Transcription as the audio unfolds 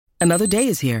Another day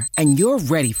is here, and you're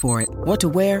ready for it. What to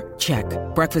wear? Check.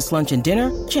 Breakfast, lunch, and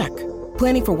dinner? Check.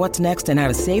 Planning for what's next and how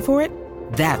to save for it?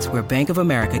 That's where Bank of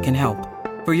America can help.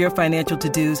 For your financial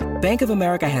to-dos, Bank of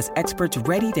America has experts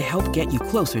ready to help get you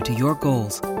closer to your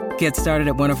goals. Get started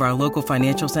at one of our local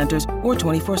financial centers or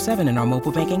 24/7 in our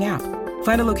mobile banking app.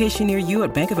 Find a location near you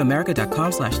at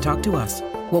bankofamerica.com/talktous.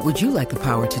 What would you like the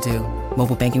power to do?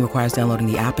 Mobile banking requires downloading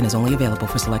the app and is only available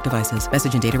for select devices.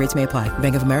 Message and data rates may apply.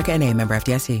 Bank of America N.A., member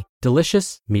FDIC.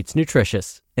 Delicious meets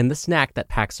nutritious in the snack that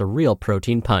packs a real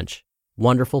protein punch.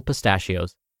 Wonderful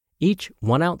Pistachios. Each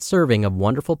 1 ounce serving of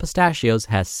Wonderful Pistachios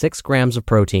has 6 grams of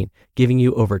protein, giving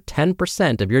you over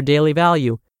 10% of your daily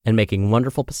value and making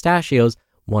Wonderful Pistachios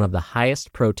one of the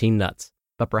highest protein nuts.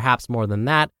 But perhaps more than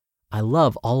that, I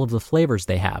love all of the flavors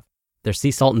they have. Their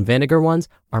sea salt and vinegar ones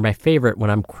are my favorite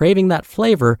when I'm craving that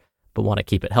flavor but want to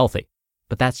keep it healthy.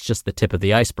 But that's just the tip of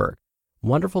the iceberg.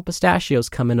 Wonderful Pistachios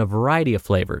come in a variety of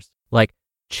flavors, like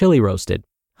chili roasted,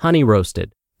 honey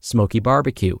roasted, smoky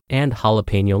barbecue, and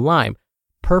jalapeno lime,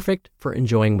 perfect for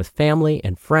enjoying with family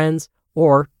and friends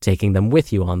or taking them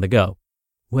with you on the go.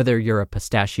 Whether you're a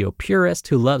pistachio purist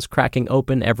who loves cracking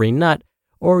open every nut,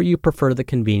 or you prefer the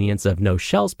convenience of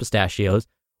no-shells pistachios,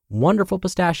 Wonderful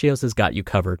Pistachios has got you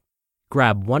covered.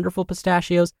 Grab Wonderful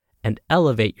Pistachios and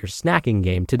elevate your snacking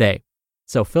game today.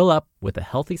 So fill up with a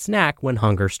healthy snack when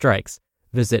hunger strikes.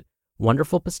 Visit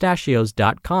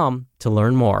wonderfulpistachios.com to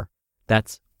learn more.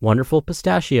 That's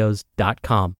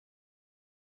wonderfulpistachios.com.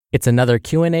 It's another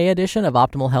Q&A edition of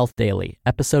Optimal Health Daily,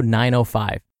 episode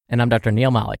 905, and I'm Dr.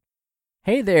 Neil Malik.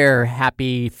 Hey there,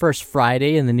 happy first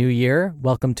Friday in the new year.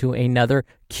 Welcome to another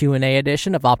Q&A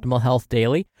edition of Optimal Health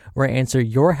Daily, where I answer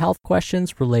your health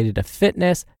questions related to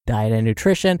fitness, diet and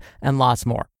nutrition, and lots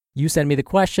more. You send me the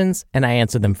questions, and I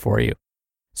answer them for you.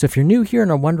 So if you're new here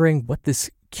and are wondering what this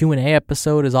Q&A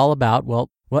episode is all about, well,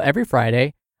 every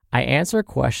Friday, I answer a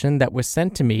question that was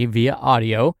sent to me via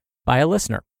audio by a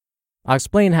listener. I'll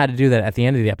explain how to do that at the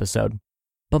end of the episode.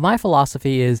 But my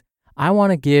philosophy is I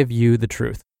want to give you the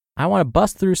truth. I want to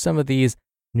bust through some of these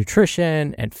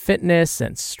nutrition and fitness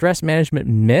and stress management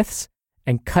myths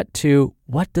and cut to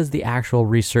what does the actual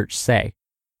research say?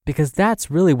 Because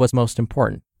that's really what's most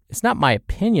important. It's not my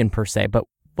opinion per se, but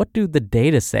what do the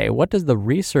data say? What does the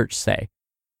research say?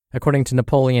 According to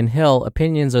Napoleon Hill,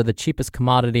 opinions are the cheapest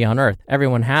commodity on earth.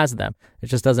 Everyone has them. It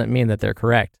just doesn't mean that they're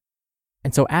correct.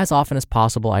 And so as often as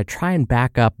possible, I try and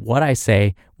back up what I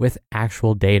say with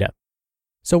actual data.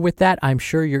 So with that, I'm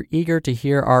sure you're eager to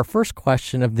hear our first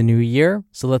question of the new year.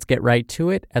 So let's get right to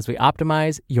it as we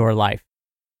optimize your life.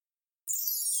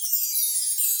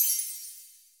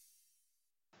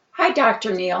 Hi,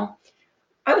 Dr. Neil.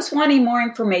 I was wanting more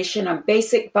information on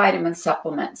basic vitamin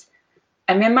supplements.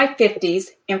 I'm in my 50s,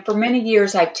 and for many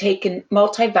years I've taken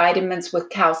multivitamins with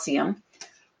calcium.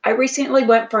 I recently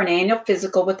went for an annual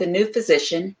physical with a new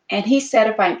physician, and he said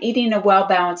if I'm eating a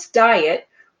well-balanced diet,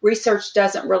 research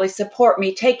doesn't really support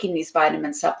me taking these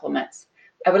vitamin supplements.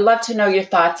 I would love to know your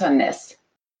thoughts on this.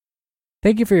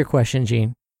 Thank you for your question,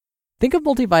 Jean. Think of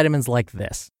multivitamins like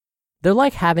this. They're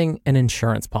like having an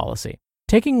insurance policy.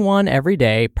 Taking one every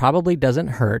day probably doesn't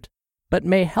hurt, but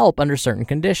may help under certain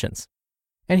conditions.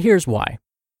 And here's why.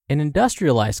 In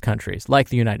industrialized countries like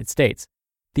the United States,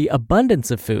 the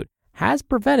abundance of food has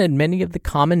prevented many of the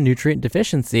common nutrient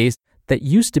deficiencies that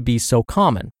used to be so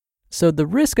common. So the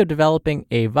risk of developing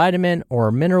a vitamin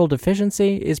or mineral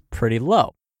deficiency is pretty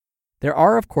low. There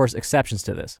are, of course, exceptions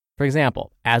to this. For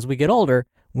example, as we get older,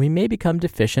 we may become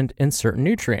deficient in certain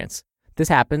nutrients. This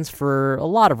happens for a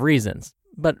lot of reasons.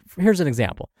 But here's an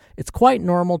example. It's quite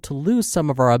normal to lose some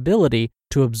of our ability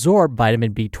to absorb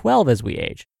vitamin B12 as we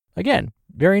age. Again,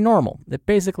 very normal. It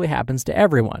basically happens to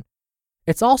everyone.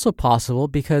 It's also possible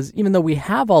because even though we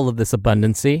have all of this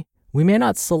abundancy, we may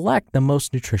not select the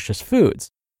most nutritious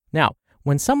foods. Now,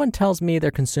 when someone tells me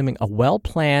they're consuming a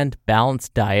well-planned,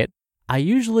 balanced diet, I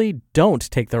usually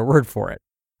don't take their word for it.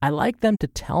 I like them to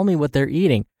tell me what they're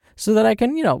eating so that I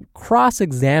can,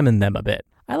 cross-examine them a bit.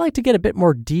 I like to get a bit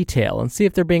more detail and see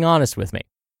if they're being honest with me.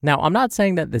 Now, I'm not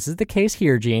saying that this is the case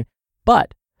here, Jean,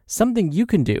 but something you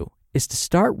can do is to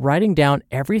start writing down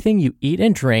everything you eat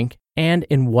and drink and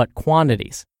in what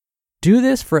quantities. Do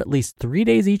this for at least 3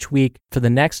 days each week for the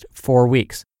next 4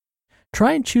 weeks.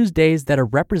 Try and choose days that are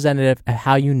representative of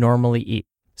how you normally eat.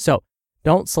 So,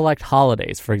 don't select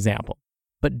holidays, for example.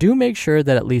 But do make sure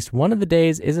that at least one of the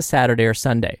days is a Saturday or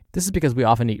Sunday. This is because we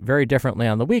often eat very differently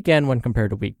on the weekend when compared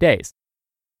to weekdays.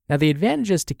 Now, the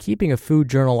advantages to keeping a food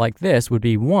journal like this would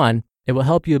be 1, it will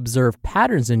help you observe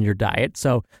patterns in your diet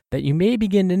so that you may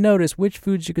begin to notice which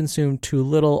foods you consume too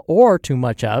little or too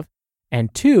much of.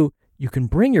 And 2, you can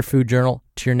bring your food journal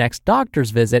to your next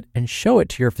doctor's visit and show it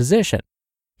to your physician.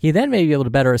 He then may be able to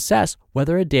better assess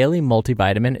whether a daily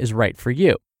multivitamin is right for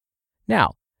you.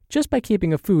 Now, just by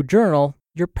keeping a food journal,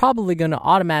 you're probably going to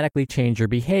automatically change your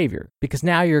behavior because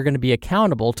now you're going to be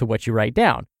accountable to what you write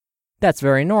down. That's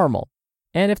very normal.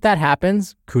 And if that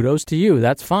happens, kudos to you,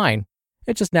 that's fine.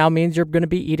 It just now means you're going to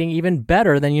be eating even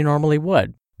better than you normally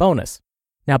would. Bonus.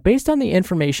 Now, based on the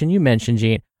information you mentioned,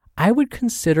 Jean, I would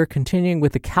consider continuing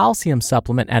with the calcium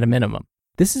supplement at a minimum.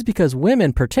 This is because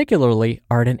women particularly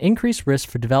are at an increased risk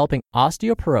for developing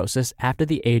osteoporosis after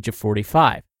the age of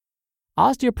 45.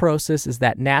 Osteoporosis is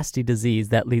that nasty disease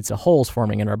that leads to holes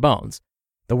forming in our bones.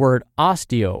 The word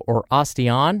osteo or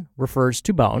osteon refers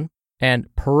to bone, and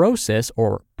porosis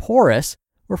or porous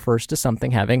refers to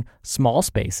something having small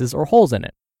spaces or holes in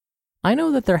it. I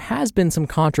know that there has been some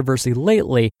controversy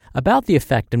lately about the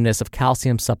effectiveness of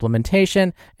calcium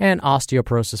supplementation and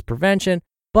osteoporosis prevention,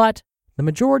 but the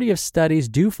majority of studies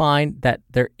do find that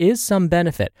there is some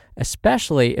benefit,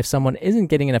 especially if someone isn't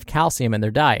getting enough calcium in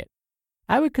their diet.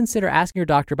 I would consider asking your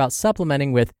doctor about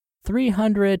supplementing with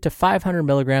 300 to 500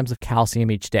 milligrams of calcium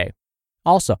each day.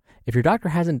 Also, if your doctor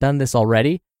hasn't done this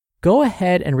already, go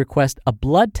ahead and request a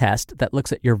blood test that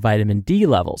looks at your vitamin D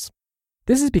levels.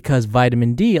 This is because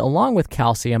vitamin D, along with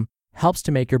calcium, helps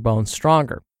to make your bones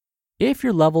stronger. If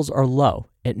your levels are low,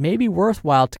 it may be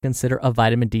worthwhile to consider a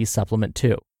vitamin D supplement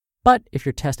too. But if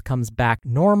your test comes back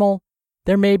normal,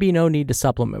 there may be no need to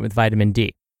supplement with vitamin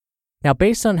D. Now,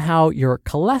 based on how your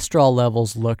cholesterol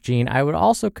levels look, Jean, I would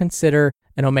also consider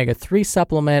an omega-3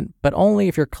 supplement, but only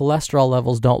if your cholesterol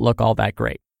levels don't look all that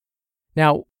great.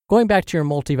 Now, going back to your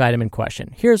multivitamin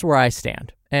question, here's where I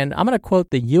stand. And I'm going to quote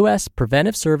the U.S.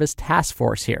 Preventive Service Task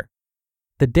Force here.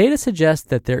 The data suggests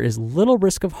that there is little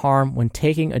risk of harm when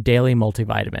taking a daily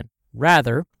multivitamin.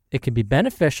 Rather, it can be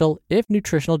beneficial if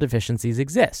nutritional deficiencies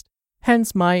exist.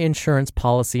 Hence my insurance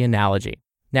policy analogy.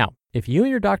 Now, if you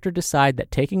and your doctor decide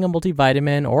that taking a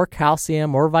multivitamin or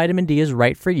calcium or vitamin D is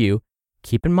right for you,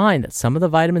 keep in mind that some of the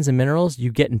vitamins and minerals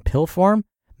you get in pill form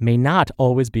may not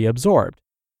always be absorbed.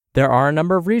 There are a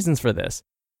number of reasons for this.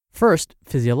 First,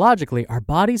 physiologically, our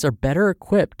bodies are better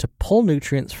equipped to pull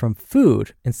nutrients from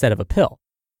food instead of a pill.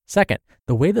 Second,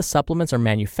 the way the supplements are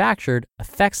manufactured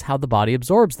affects how the body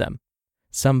absorbs them.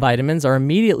 Some vitamins are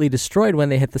immediately destroyed when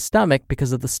they hit the stomach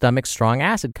because of the stomach's strong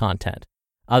acid content.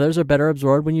 Others are better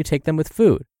absorbed when you take them with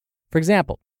food. For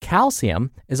example,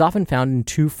 calcium is often found in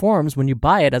two forms when you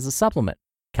buy it as a supplement: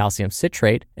 calcium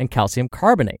citrate and calcium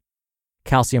carbonate.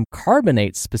 Calcium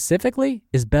carbonate specifically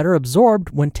is better absorbed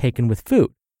when taken with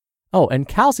food. Oh, and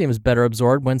calcium is better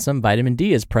absorbed when some vitamin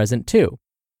D is present too.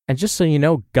 And just so you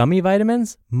know, gummy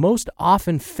vitamins most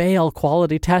often fail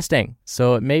quality testing,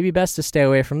 so it may be best to stay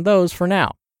away from those for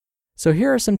now. So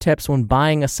here are some tips when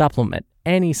buying a supplement,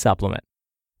 any supplement.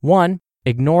 1.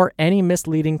 Ignore any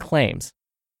misleading claims.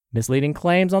 Misleading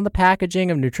claims on the packaging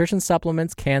of nutrition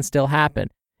supplements can still happen.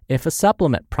 If a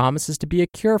supplement promises to be a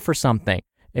cure for something,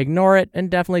 ignore it and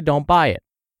definitely don't buy it.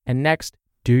 And next,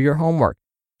 do your homework.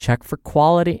 Check for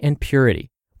quality and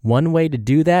purity. One way to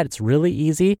do that, it's really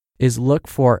easy, is look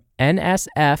for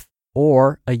NSF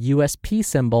or a USP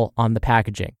symbol on the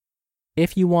packaging.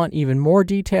 If you want even more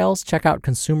details, check out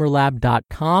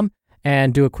consumerlab.com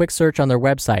and do a quick search on their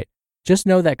website. Just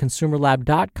know that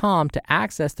consumerlab.com, to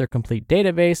access their complete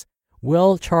database,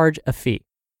 will charge a fee.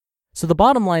 So the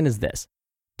bottom line is this: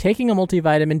 taking a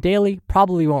multivitamin daily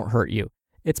probably won't hurt you.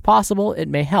 It's possible it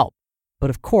may help.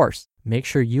 But of course, make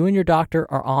sure you and your doctor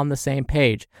are on the same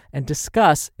page and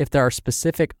discuss if there are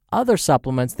specific other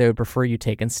supplements they would prefer you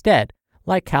take instead,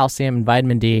 like calcium and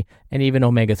vitamin D and even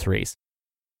omega-3s.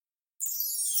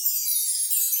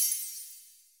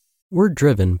 We're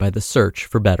driven by the search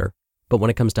for better. But when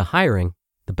it comes to hiring,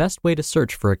 the best way to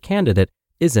search for a candidate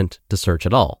isn't to search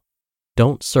at all.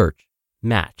 Don't search,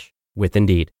 match with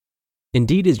Indeed.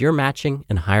 Indeed is your matching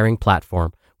and hiring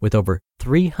platform with over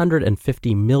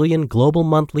 350 million global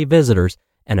monthly visitors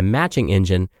and a matching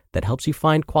engine that helps you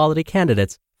find quality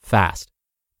candidates fast.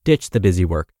 Ditch the busy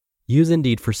work. Use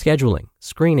Indeed for scheduling,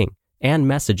 screening, and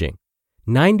messaging.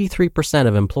 93%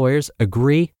 of employers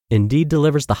agree Indeed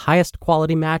delivers the highest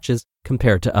quality matches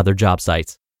compared to other job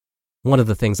sites. One of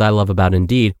the things I love about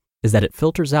Indeed is that it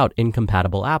filters out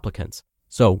incompatible applicants.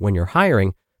 So when you're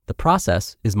hiring, the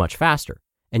process is much faster,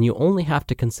 and you only have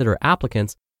to consider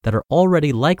applicants that are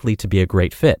already likely to be a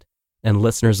great fit. And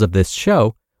listeners of this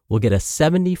show will get a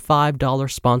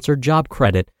 $75 sponsored job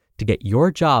credit to get your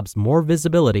jobs more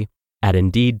visibility at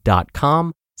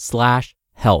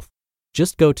Indeed.com/health.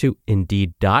 Just go to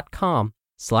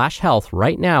Indeed.com/health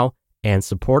right now and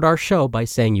support our show by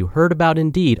saying you heard about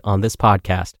Indeed on this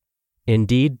podcast.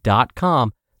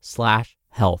 Indeed.com/health.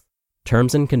 health.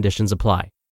 Terms and conditions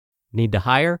apply. Need to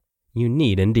hire? You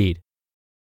need Indeed.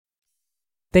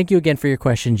 Thank you again for your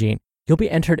question, Gene. You'll be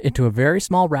entered into a very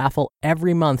small raffle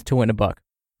every month to win a book.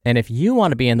 And if you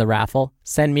want to be in the raffle,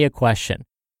 send me a question.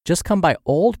 Just come by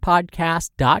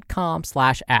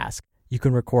oldpodcast.com/ask. You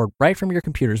can record right from your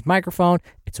computer's microphone.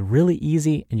 It's really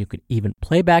easy, and you could even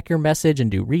play back your message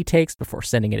and do retakes before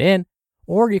sending it in.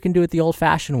 Or you can do it the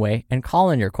old-fashioned way and call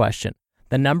in your question.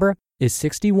 The number is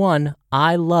 61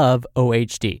 I love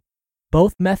OHD.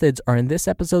 Both methods are in this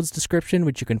episode's description,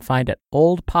 which you can find at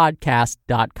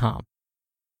oldpodcast.com.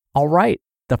 All right,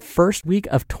 the first week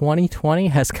of 2020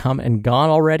 has come and gone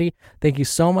already. Thank you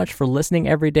so much for listening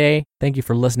every day. Thank you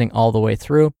for listening all the way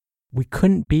through. We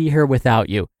couldn't be here without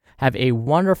you. Have a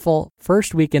wonderful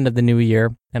first weekend of the new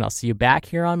year, and I'll see you back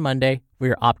here on Monday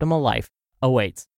where your optimal life awaits.